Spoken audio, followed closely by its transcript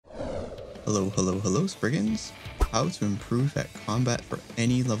Hello, Spriggans. How to improve at combat for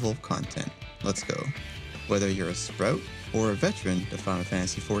any level of content. Let's go. Whether you're a Sprout or a veteran to Final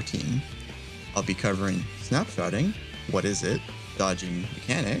Fantasy XIV. I'll be covering Snapshotting, what is it, dodging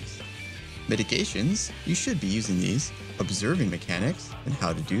mechanics, Mitigations, you should be using these, observing mechanics and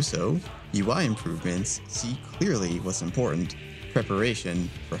how to do so, UI improvements, see clearly what's important, preparation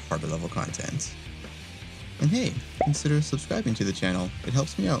for harder level content. And hey, consider subscribing to the channel, it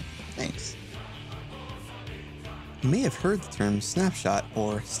helps me out, thanks. You may have heard the term snapshot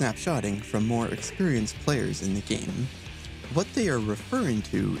or snapshotting from more experienced players in the game. What they are referring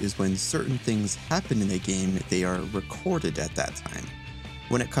to is when certain things happen in the game, they are recorded at that time.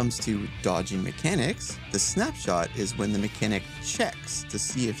 When it comes to dodging mechanics, the snapshot is when the mechanic checks to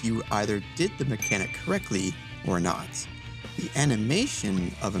see if you either did the mechanic correctly or not. The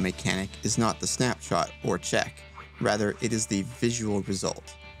animation of a mechanic is not the snapshot or check, rather it is the visual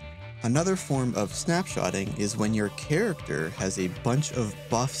result. Another form of snapshotting is when your character has a bunch of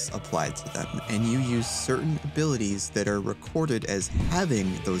buffs applied to them and you use certain abilities that are recorded as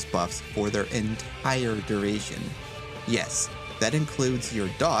having those buffs for their entire duration. Yes, that includes your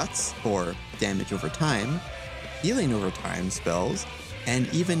dots, or damage over time, healing over time spells, and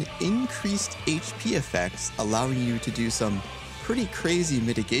even increased HP effects, allowing you to do some pretty crazy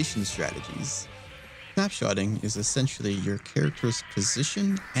mitigation strategies. Snapshotting is essentially your character's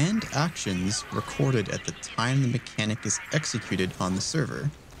position and actions recorded at the time the mechanic is executed on the server.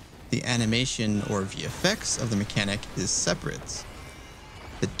 The animation or VFX of the mechanic is separate.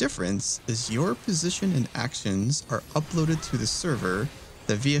 The difference is your position and actions are uploaded to the server.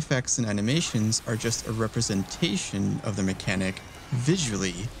 The VFX and animations are just a representation of the mechanic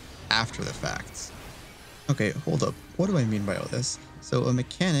visually after the fact. Okay, hold up. What do I mean by all this? So a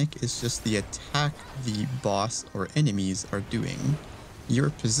mechanic is just the attack the boss or enemies are doing.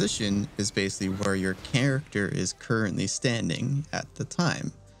 Your position is basically where your character is currently standing at the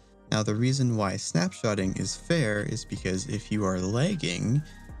time. Now the reason why snapshotting is fair is because if you are lagging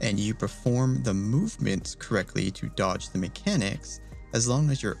and you perform the movements correctly to dodge the mechanics, as long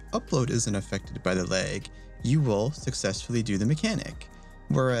as your upload isn't affected by the lag, you will successfully do the mechanic.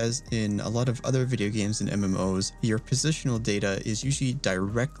 Whereas in a lot of other video games and MMOs, your positional data is usually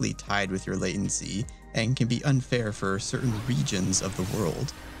directly tied with your latency and can be unfair for certain regions of the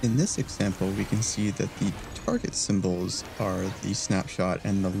world. In this example, we can see that the target symbols are the snapshot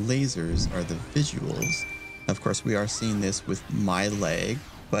and the lasers are the visuals. Of course, we are seeing this with my lag,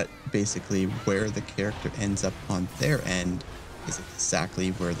 but basically where the character ends up on their end is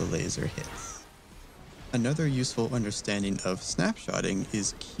exactly where the laser hits. Another useful understanding of snapshotting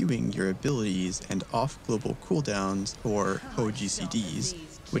is queuing your abilities and off-global cooldowns, or OGCDs,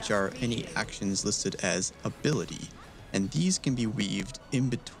 which are any actions listed as ability, and these can be weaved in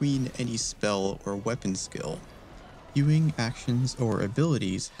between any spell or weapon skill. Queuing actions or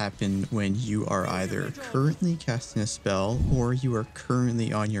abilities happen when you are either currently casting a spell or you are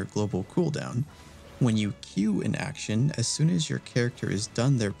currently on your global cooldown. When you queue an action, as soon as your character is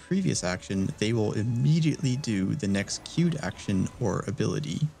done their previous action, they will immediately do the next queued action or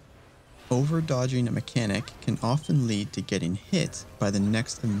ability. Over-dodging a mechanic can often lead to getting hit by the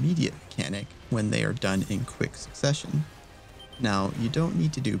next immediate mechanic when they are done in quick succession. Now, you don't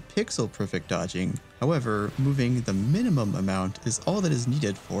need to do pixel-perfect dodging, however, moving the minimum amount is all that is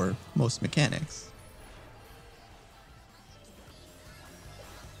needed for most mechanics.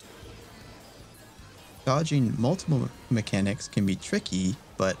 Dodging multiple mechanics can be tricky,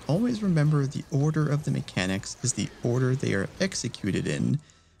 but always remember the order of the mechanics is the order they are executed in,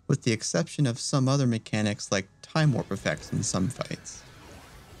 with the exception of some other mechanics like time warp effects in some fights.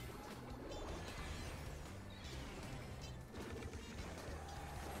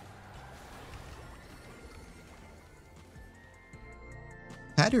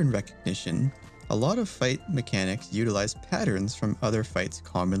 Pattern recognition. A lot of fight mechanics utilize patterns from other fights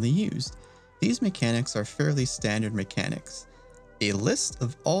commonly used. These mechanics are fairly standard mechanics. A list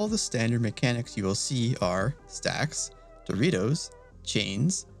of all the standard mechanics you will see are stacks, Doritos,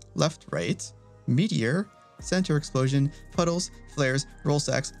 chains, left-right, meteor, center explosion, puddles, flares, roll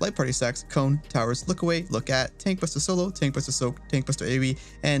stacks, light party stacks, cone, towers, look away, look at, tank buster solo, tank buster soak, tank buster AoE,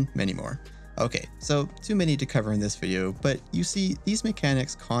 and many more. Okay, so too many to cover in this video, but you see these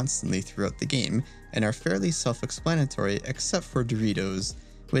mechanics constantly throughout the game and are fairly self-explanatory except for Doritos,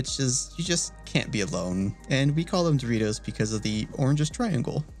 which is you just can't be alone, and we call them Doritos because of the orangish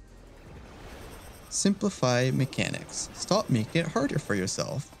triangle. Simplify mechanics. Stop making it harder for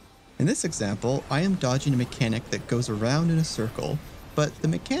yourself. In this example, I am dodging a mechanic that goes around in a circle, but the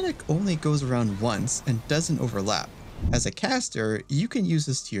mechanic only goes around once and doesn't overlap. As a caster, you can use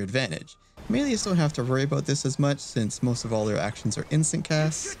this to your advantage. Melees don't have to worry about this as much since most of all their actions are instant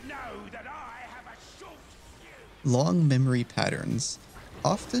casts. Long memory patterns.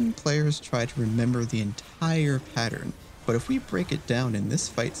 Often players try to remember the entire pattern, but if we break it down in this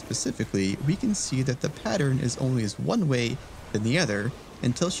fight specifically, we can see that the pattern is only as one way than the other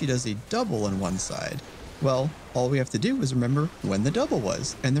until she does a double on one side. Well, all we have to do is remember when the double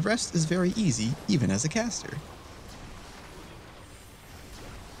was, and the rest is very easy even as a caster.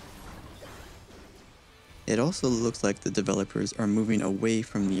 It also looks like the developers are moving away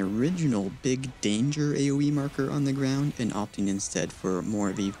from the original big danger AoE marker on the ground and opting instead for more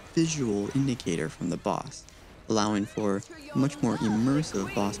of a visual indicator from the boss, allowing for much more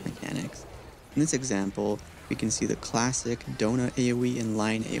immersive boss mechanics. In this example, we can see the classic donut AoE and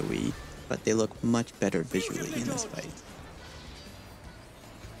line AoE, but they look much better visually in this fight.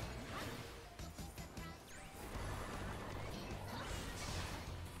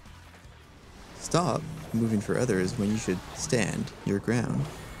 Stop moving for others when you should stand your ground.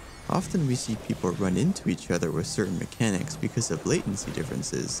 Often we see people run into each other with certain mechanics because of latency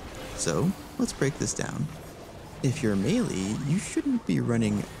differences, so let's break this down. If you're melee, you shouldn't be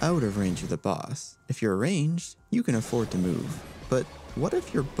running out of range of the boss. If you're ranged, you can afford to move. But what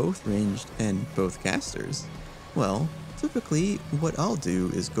if you're both ranged and both casters? Well, typically what I'll do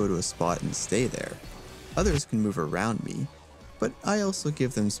is go to a spot and stay there. Others can move around me, but I also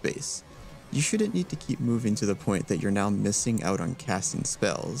give them space. You shouldn't need to keep moving to the point that you're now missing out on casting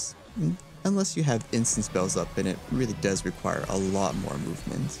spells, unless you have instant spells up and it really does require a lot more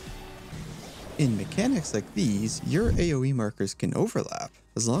movement. In mechanics like these, your AoE markers can overlap,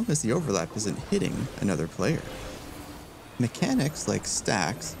 as long as the overlap isn't hitting another player. Mechanics like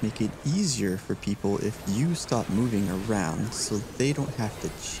stacks make it easier for people if you stop moving around so they don't have to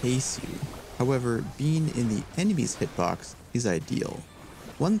chase you. However, being in the enemy's hitbox is ideal.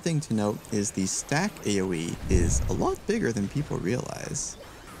 One thing to note is the stack AoE is a lot bigger than people realize.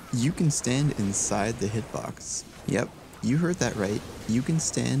 You can stand inside the hitbox. Yep, you heard that right. You can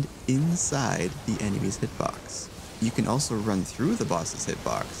stand inside the enemy's hitbox. You can also run through the boss's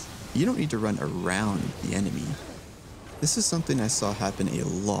hitbox. You don't need to run around the enemy. This is something I saw happen a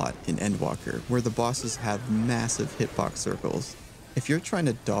lot in Endwalker, where the bosses have massive hitbox circles. If you're trying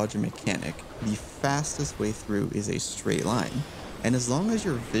to dodge a mechanic, the fastest way through is a straight line. And as long as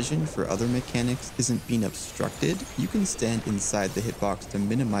your vision for other mechanics isn't being obstructed, you can stand inside the hitbox to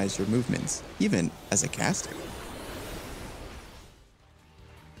minimize your movements, even as a caster.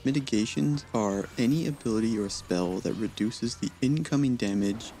 Mitigations are any ability or spell that reduces the incoming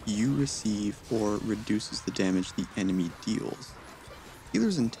damage you receive or reduces the damage the enemy deals.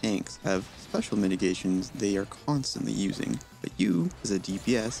 Healers and tanks have special mitigations they are constantly using, but you, as a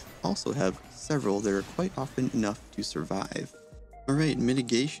DPS, also have several that are quite often enough to survive. Alright,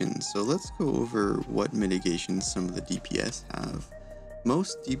 mitigations. So let's go over what mitigations some of the DPS have.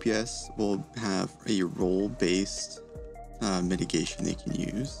 Most DPS will have a role-based mitigation they can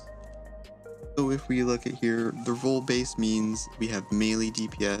use. So if we look at here, the role-based means we have melee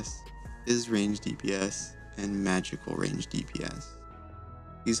DPS, Fizz range DPS, and magical range DPS.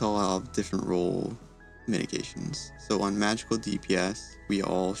 These all have different role mitigations. So on magical DPS, we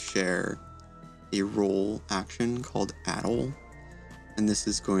all share a role action called Addle. And this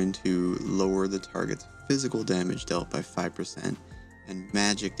is going to lower the target's physical damage dealt by 5% and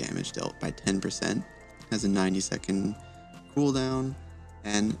magic damage dealt by 10%. Has a 90-second cooldown,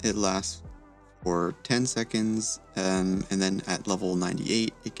 and it lasts for 10 seconds, and then at level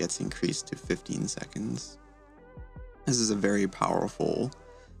 98 it gets increased to 15 seconds. This is a very powerful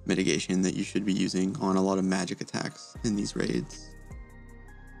mitigation that you should be using on a lot of magic attacks in these raids.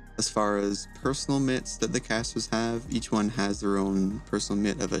 As far as personal mits that the casters have, each one has their own personal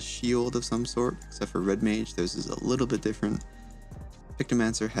mit of a shield of some sort, except for Red Mage, theirs is a little bit different.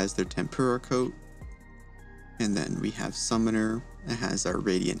 Pictomancer has their Tempura coat, and then we have Summoner, that has our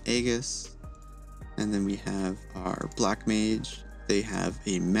Radiant Aegis, and then we have our Black Mage, they have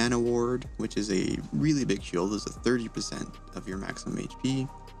a Mana Ward, which is a really big shield, it's a 30% of your maximum HP.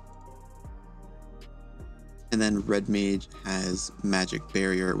 And then Red Mage has Magic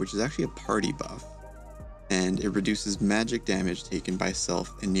Barrier, which is actually a party buff, and it reduces magic damage taken by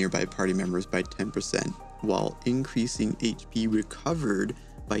self and nearby party members by 10%, while increasing HP recovered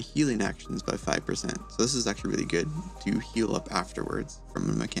by healing actions by 5%. So this is actually really good to heal up afterwards from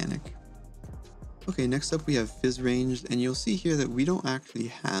a mechanic. Okay, next up we have Fizz ranged, and you'll see here that we don't actually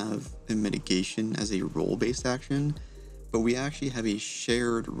have a mitigation as a role-based action, but we actually have a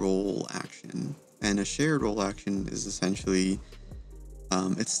shared role action. And a shared role action is essentially,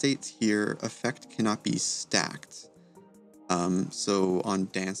 it states here, effect cannot be stacked. So on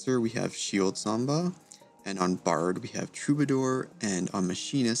Dancer, we have Shield Samba, and on Bard, we have Troubadour, and on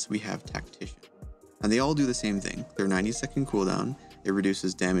Machinist, we have Tactician. And they all do the same thing. Their 90-second cooldown, it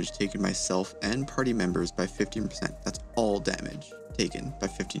reduces damage taken by self and party members by 15%. That's all damage taken by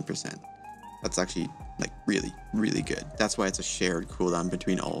 15%. That's actually like really, really good. That's why it's a shared cooldown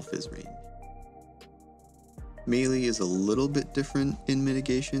between all Fizz range. Melee is a little bit different in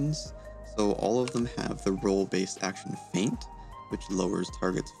Mitigations. So all of them have the role-based action Feint, which lowers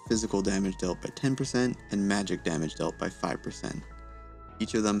targets' physical damage dealt by 10% and magic damage dealt by 5%.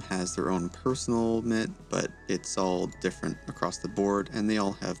 Each of them has their own personal mit, but it's all different across the board, and they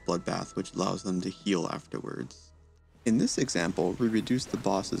all have Bloodbath, which allows them to heal afterwards. In this example, we reduce the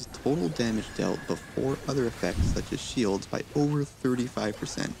boss's total damage dealt before other effects such as shields by over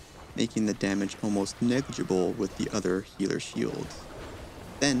 35%, making the damage almost negligible with the other healer shields.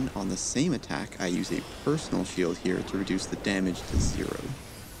 Then, on the same attack, I use a personal shield here to reduce the damage to 0.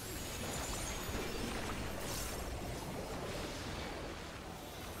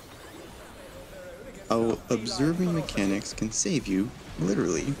 Oh, observing mechanics can save you,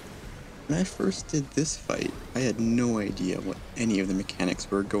 literally. When I first did this fight, I had no idea what any of the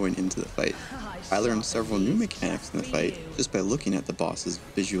mechanics were going into the fight. I learned several new mechanics in the fight just by looking at the boss's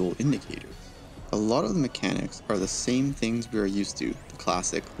visual indicators. A lot of the mechanics are the same things we are used to, the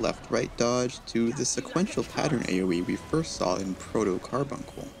classic left-right dodge to the sequential pattern AoE we first saw in Proto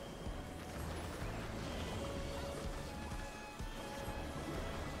Carbuncle.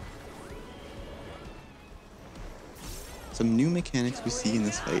 Some new mechanics we see in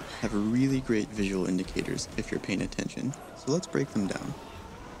this fight have really great visual indicators if you're paying attention, so let's break them down.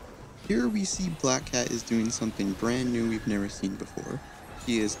 Here we see Black Cat is doing something brand new we've never seen before.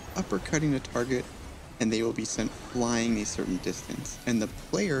 He is uppercutting a target, and they will be sent flying a certain distance, and the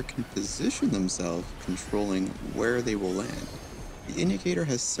player can position themselves controlling where they will land. The indicator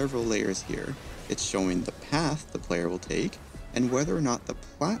has several layers here. It's showing the path the player will take, and whether or not the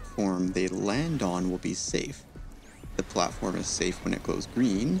platform they land on will be safe. The platform is safe when it glows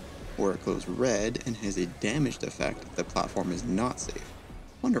green, or it glows red and has a damaged effect if the platform is not safe.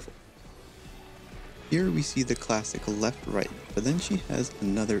 Wonderful. Here we see the classic left-right, but then she has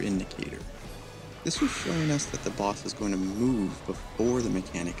another indicator. This is showing us that the boss is going to move before the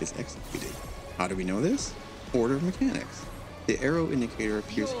mechanic is executed. How do we know this? Order of mechanics. The arrow indicator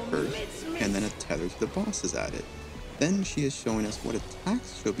appears first, and then a tether to the boss is added. Then she is showing us what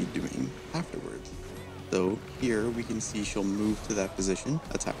attacks she'll be doing afterwards. So here we can see she'll move to that position,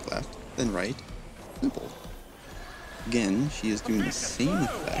 attack left, then right, simple. Again, she is doing the same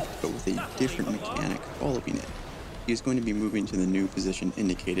effect, but with a different mechanic following it. She is going to be moving to the new position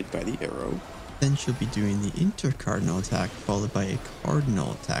indicated by the arrow. Then she'll be doing the intercardinal attack, followed by a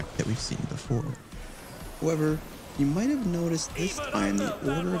cardinal attack that we've seen before. However, you might have noticed this time the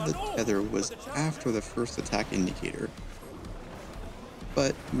order of the tether was after the first attack indicator.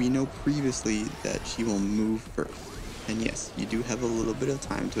 But we know previously that she will move first. And yes, you do have a little bit of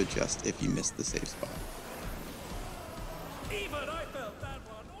time to adjust if you missed the safe spot.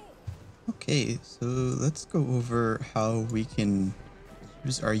 Okay, so let's go over how we can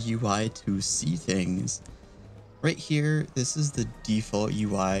use our UI to see things. Right here, this is the default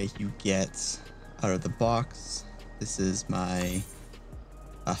UI you get out of the box. This is my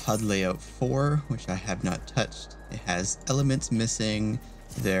HUD layout 4, which I have not touched. It has elements missing.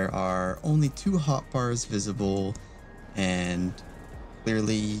 There are only 2 hotbars visible, and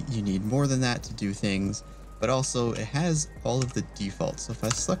clearly you need more than that to do things. But also it has all of the defaults. So if I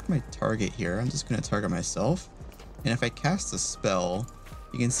select my target here, I'm just going to target myself. And if I cast a spell,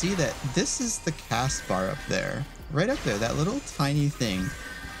 you can see that this is the cast bar up there. Right up there, that little tiny thing.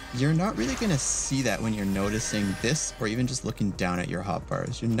 You're not really going to see that when you're noticing this or even just looking down at your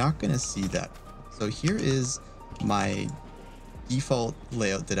hotbars. You're not going to see that. So here is my default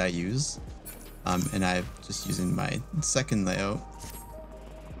layout that I use. And I'm just using my second layout.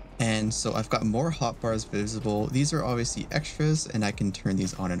 And so I've got more hotbars visible. These are obviously extras, and I can turn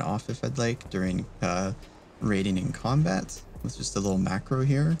these on and off if I'd like during raiding and combat with just a little macro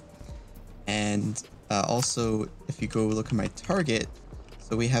here. And also, if you go look at my target,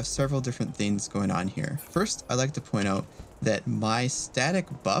 so we have several different things going on here. First, I'd like to point out that my static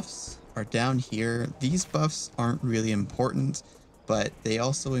buffs are down here. These buffs aren't really important, but they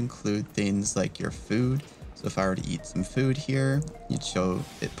also include things like your food. So if I were to eat some food here, you'd show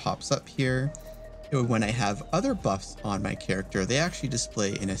it pops up here. When I have other buffs on my character, they actually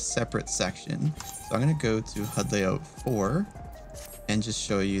display in a separate section. So I'm going to go to HUD layout 4 and just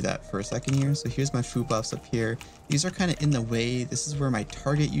show you that for a second here. So here's my food buffs up here. These are kind of in the way. This is where my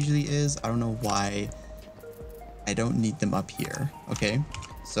target usually is. I don't know why I don't need them up here, okay?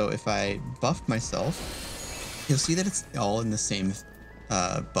 So if I buff myself, you'll see that it's all in the same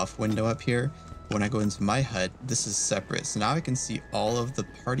buff window up here. When I go into my HUD, this is separate. So now I can see all of the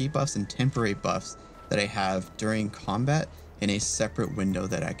party buffs and temporary buffs that I have during combat in a separate window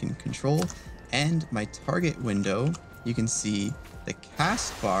that I can control. And my target window, you can see the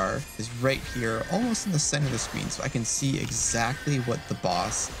cast bar is right here, almost in the center of the screen. So I can see exactly what the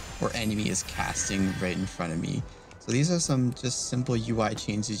boss or enemy is casting right in front of me. So these are some just simple UI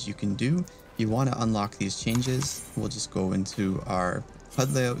changes you can do. If you want to unlock these changes, we'll just go into our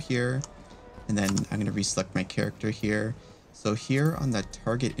HUD layout here. And then I'm going to reselect my character here. So here on the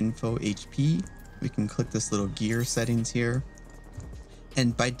target info HP, we can click this little gear settings here.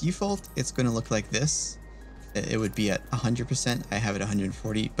 And by default, it's going to look like this. It would be at 100%. I have it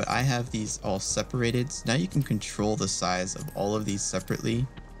 140, but I have these all separated. So now you can control the size of all of these separately.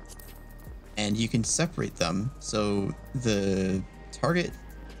 And you can separate them. So the target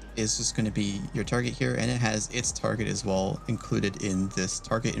is just going to be your target here, and it has its target as well included in this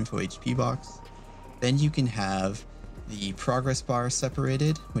target info HP box. Then you can have the progress bar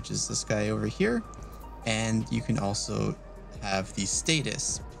separated, which is this guy over here. And you can also have the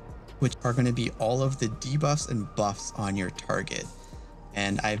status, which are going to be all of the debuffs and buffs on your target.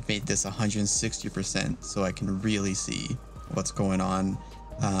 And I've made this 160% so I can really see what's going on.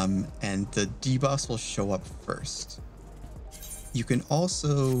 And the debuffs will show up first. You can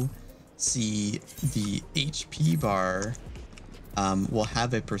also see the HP bar will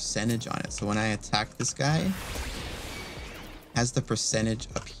have a percentage on it. So when I attack this guy, it has the percentage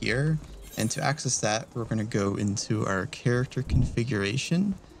up here. And to access that, we're going to go into our character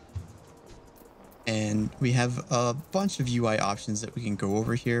configuration. And we have a bunch of UI options that we can go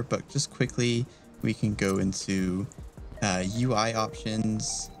over here, but just quickly, we can go into UI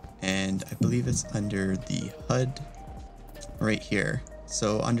options, and I believe it's under the HUD right here.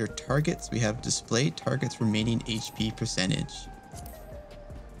 So under targets, we have display targets remaining HP percentage.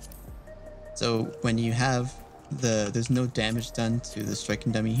 So when you have there's no damage done to the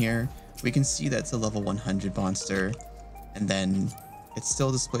striking dummy here, we can see that's a level 100 monster, and then it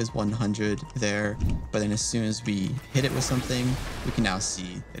still displays 100 there, but then as soon as we hit it with something, we can now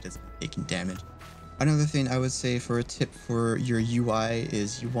see that it's taking damage. Another thing I would say for a tip for your UI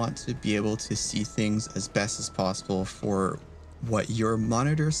is you want to be able to see things as best as possible for what your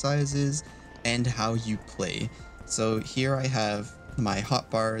monitor size is and how you play. So here I have my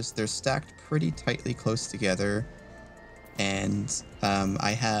hotbars. They're stacked pretty tightly close together. And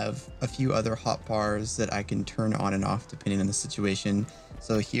I have a few other hotbars that I can turn on and off depending on the situation.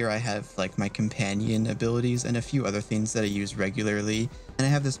 So here I have like my companion abilities and a few other things that I use regularly. And I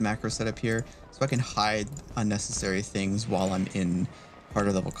have this macro set up here so I can hide unnecessary things while I'm in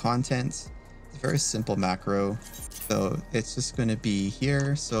harder level content. It's a very simple macro. So it's just going to be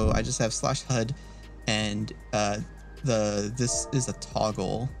here. So I just have /HUD, and this is a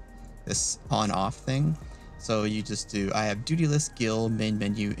toggle, this on-off thing. So you just do, I have duty list, guild, main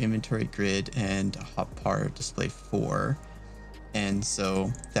menu, inventory grid, and hotbar display 4. And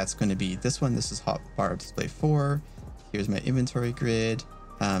so that's going to be this one. This is hotbar display 4. Here's my inventory grid.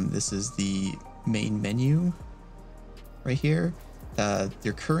 This is the main menu right here.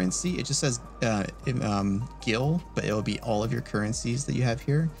 Your currency, it just says guild, but it'll be all of your currencies that you have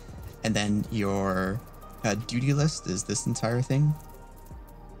here. And then your duty list is this entire thing.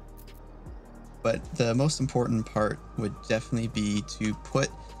 But the most important part would definitely be to put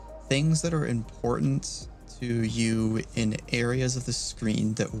things that are important to you in areas of the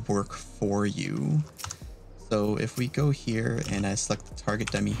screen that work for you. So if we go here and I select the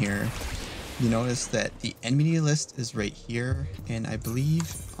target dummy here, you notice that the enemy list is right here. And I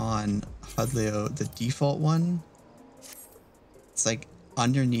believe on HUD layout, the default one, it's like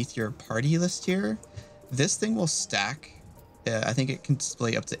underneath your party list here. This thing will stack. I think it can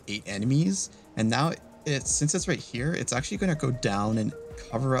display up to 8 enemies. And now since it's right here, it's actually going to go down and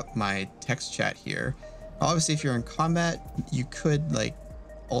cover up my text chat here. Obviously, if you're in combat, you could like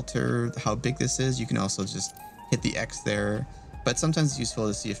alter how big this is. You can also just hit the X there. But sometimes it's useful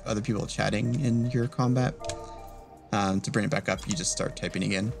to see if other people are chatting in your combat. To bring it back up, you just start typing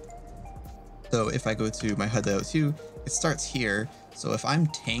again. So if I go to my HUD layout 2, it starts here. So if I'm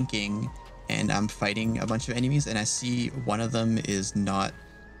tanking and I'm fighting a bunch of enemies and I see one of them is not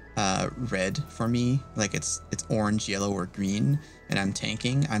red for me, like it's orange, yellow, or green, and I'm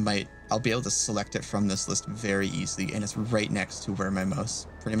tanking, I'll be able to select it from this list very easily, and it's right next to where my mouse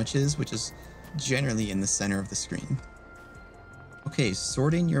pretty much is, which is generally in the center of the screen. Okay,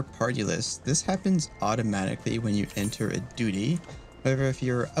 sorting your party list. This happens automatically when you enter a duty. However, if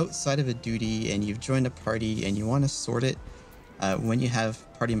you're outside of a duty and you've joined a party and you want to sort it, when you have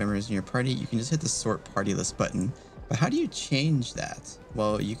party members in your party, you can just hit the sort party list button. But how do you change that?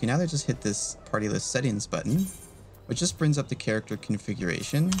 Well, you can either just hit this party list settings button, which just brings up the character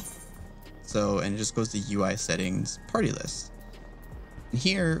configuration. So, and it just goes to UI settings, party list. And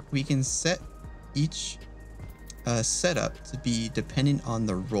here we can set each setup to be dependent on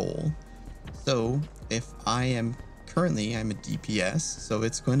the role. So if currently I'm a DPS, so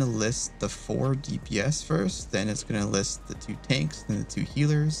it's going to list the 4 DPS first, then it's going to list the 2 tanks, then the 2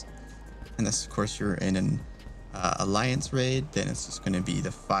 healers. And this, of course, you're in an alliance raid, then it's just going to be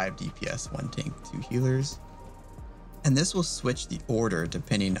the 5 DPS, 1 tank, 2 healers. And this will switch the order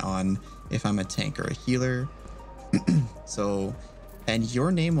depending on if I'm a tank or a healer. So, and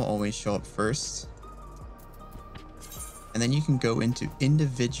your name will always show up first. And then you can go into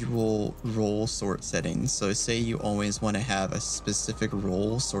individual role sort settings. So say you always want to have a specific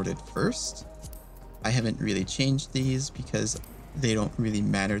role sorted first. I haven't really changed these because they don't really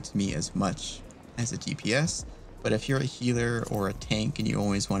matter to me as much as a DPS. But if you're a healer or a tank and you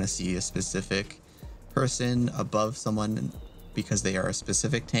always want to see a specific person above someone because they are a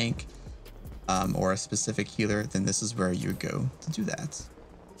specific tank or a specific healer, then this is where you would go to do that.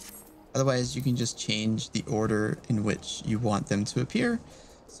 Otherwise, you can just change the order in which you want them to appear.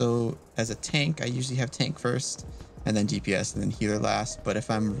 So as a tank, I usually have tank first, and then DPS, and then healer last. But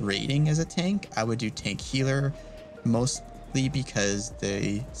if I'm raiding as a tank, I would do tank healer, mostly because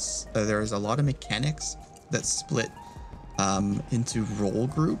there's a lot of mechanics that split into role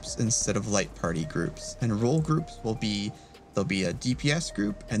groups instead of light party groups. And role groups there'll be a DPS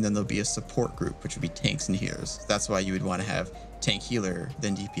group, and then there'll be a support group, which would be tanks and healers. That's why you would want to have tank healer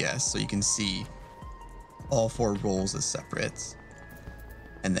then DPS, so you can see all 4 roles as separate.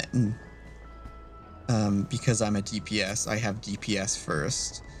 And then because I'm a DPS, I have DPS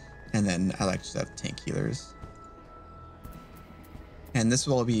first, and then I like to have tank healers. And this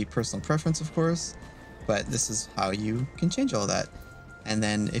will all be personal preference, of course, but this is how you can change all that. And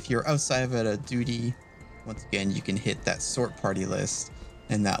then if you're outside of a duty, once again, you can hit that sort party list,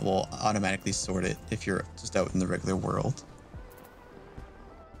 and that will automatically sort it if you're just out in the regular world.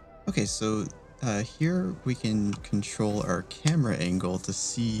 Okay, so here we can control our camera angle to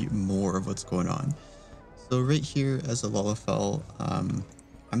see more of what's going on. So right here as a Lullafell,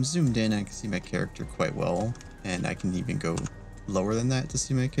 I'm zoomed in, I can see my character quite well, and I can even go lower than that to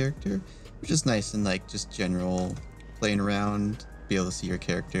see my character, which is nice and like just general playing around, be able to see your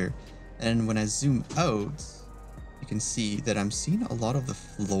character. And when I zoom out, you can see that I'm seeing a lot of the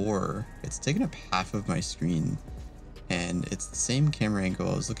floor. It's taking up half of my screen. And it's the same camera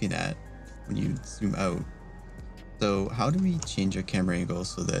angle I was looking at when you zoom out. So how do we change our camera angle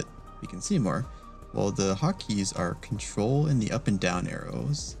so that we can see more? Well, the hotkeys are control and the up and down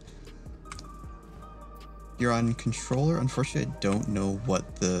arrows. You're on controller. Unfortunately, I don't know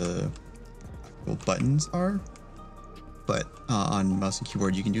what the actual buttons are, but on mouse and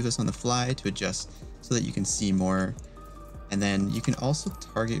keyboard, you can do this on the fly to adjust so that you can see more. And then you can also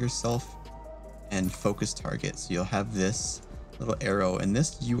target yourself and focus target. So you'll have this little arrow, and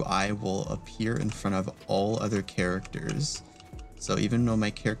this UI will appear in front of all other characters. So even though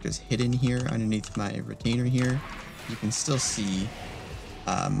my character is hidden here underneath my retainer here, you can still see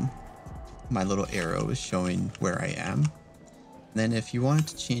my little arrow is showing where I am. And then if you wanted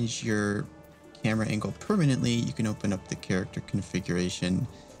to change your camera angle permanently, you can open up the character configuration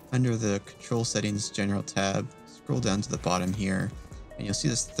under the control settings general tab, scroll down to the bottom here, and you'll see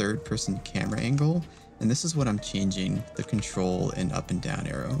this 3rd person camera angle, and this is what I'm changing the control and up and down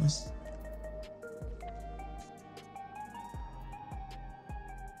arrows.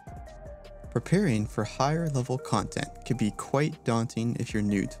 Preparing for higher level content can be quite daunting if you're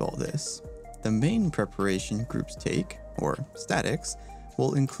new to all this. The main preparation groups take, or statics,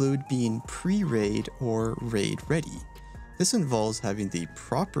 will include being pre-raid or raid ready. This involves having the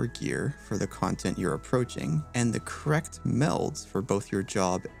proper gear for the content you're approaching and the correct melds for both your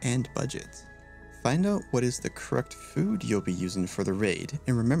job and budget. Find out what is the correct food you'll be using for the raid,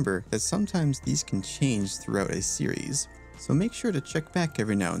 and remember that sometimes these can change throughout a series, so make sure to check back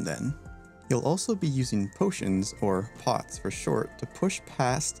every now and then. You'll also be using potions, or pots for short, to push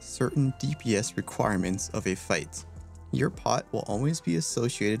past certain DPS requirements of a fight. Your pot will always be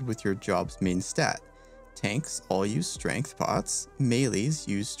associated with your job's main stat. Tanks all use strength pots, melees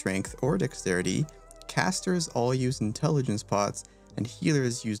use strength or dexterity, casters all use intelligence pots, and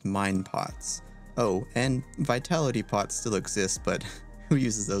healers use mind pots. Oh, and vitality pots still exist, but who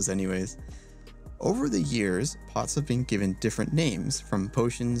uses those anyways? Over the years, pots have been given different names, from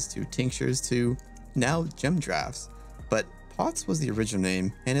potions to tinctures to now gem drafts, but POTS was the original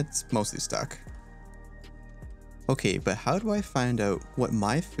name, and it's mostly stuck. Okay, but how do I find out what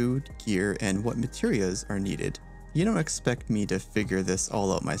my food, gear, and what materials are needed? You don't expect me to figure this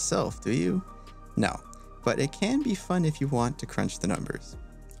all out myself, do you? No, but it can be fun if you want to crunch the numbers.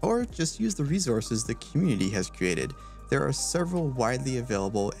 Or just use the resources the community has created. There are several widely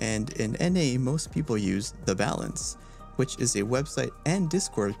available, and in NA most people use The Balance, which is a website and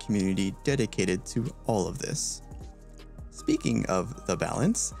Discord community dedicated to all of this. Speaking of The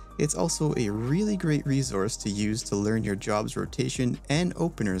Balance, it's also a really great resource to use to learn your job's rotation and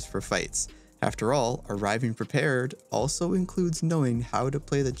openers for fights. After all, arriving prepared also includes knowing how to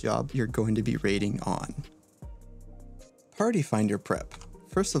play the job you're going to be raiding on. Party Finder Prep.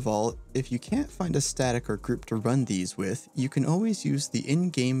 First of all, if you can't find a static or group to run these with, you can always use the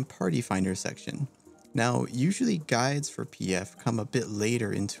in-game Party Finder section. Now, usually guides for PF come a bit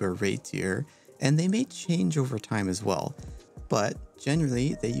later into a raid tier, and they may change over time as well, but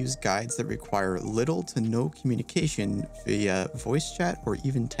generally they use guides that require little to no communication via voice chat or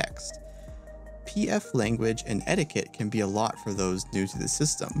even text. PF language and etiquette can be a lot for those new to the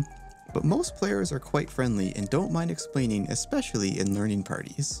system, but most players are quite friendly and don't mind explaining, especially in learning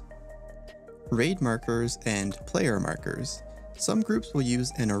parties. Raid markers and player markers. Some groups will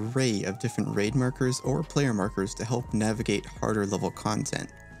use an array of different raid markers or player markers to help navigate harder level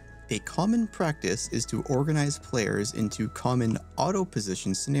content. A common practice is to organize players into common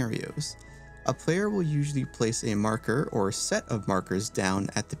auto-position scenarios. A player will usually place a marker or set of markers down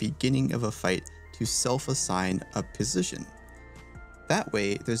at the beginning of a fight to self-assign a position. That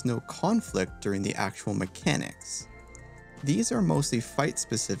way, there's no conflict during the actual mechanics. These are mostly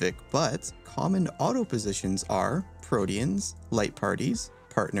fight-specific, but common auto-positions are Proteans, light parties,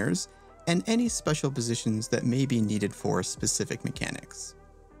 partners, and any special positions that may be needed for specific mechanics.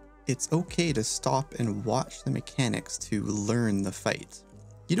 It's okay to stop and watch the mechanics to learn the fight.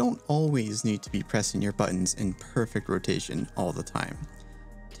 You don't always need to be pressing your buttons in perfect rotation all the time.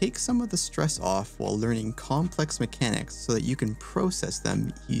 Take some of the stress off while learning complex mechanics so that you can process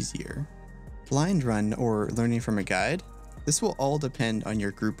them easier. Blind run or learning from a guide? This will all depend on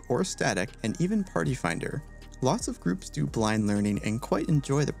your group or static and even Party Finder. Lots of groups do blind learning and quite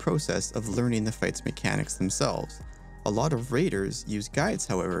enjoy the process of learning the fight's mechanics themselves. A lot of raiders use guides,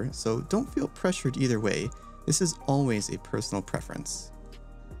 however, so don't feel pressured either way. This is always a personal preference.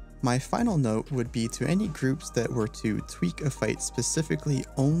 My final note would be to any groups that were to tweak a fight specifically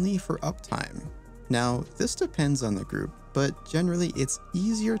only for uptime. Now, this depends on the group, but generally it's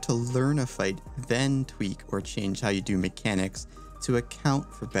easier to learn a fight than tweak or change how you do mechanics to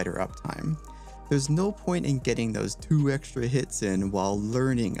account for better uptime. There's no point in getting those 2 extra hits in while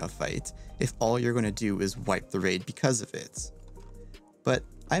learning a fight if all you're going to do is wipe the raid because of it. But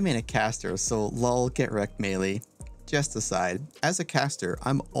I'm in a caster, so lol, get wrecked melee. Just aside, as a caster,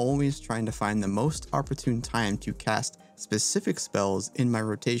 I'm always trying to find the most opportune time to cast specific spells in my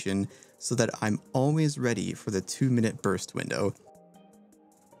rotation so that I'm always ready for the 2-minute burst window.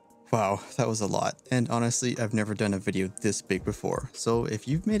 Wow, that was a lot, and honestly, I've never done a video this big before, so if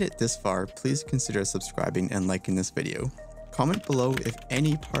you've made it this far, please consider subscribing and liking this video. Comment below if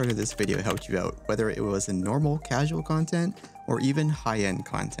any part of this video helped you out, whether it was in normal casual content or even high-end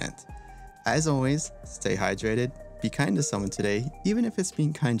content. As always, stay hydrated, be kind to someone today, even if it's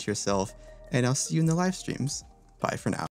being kind to yourself, and I'll see you in the live streams. Bye for now.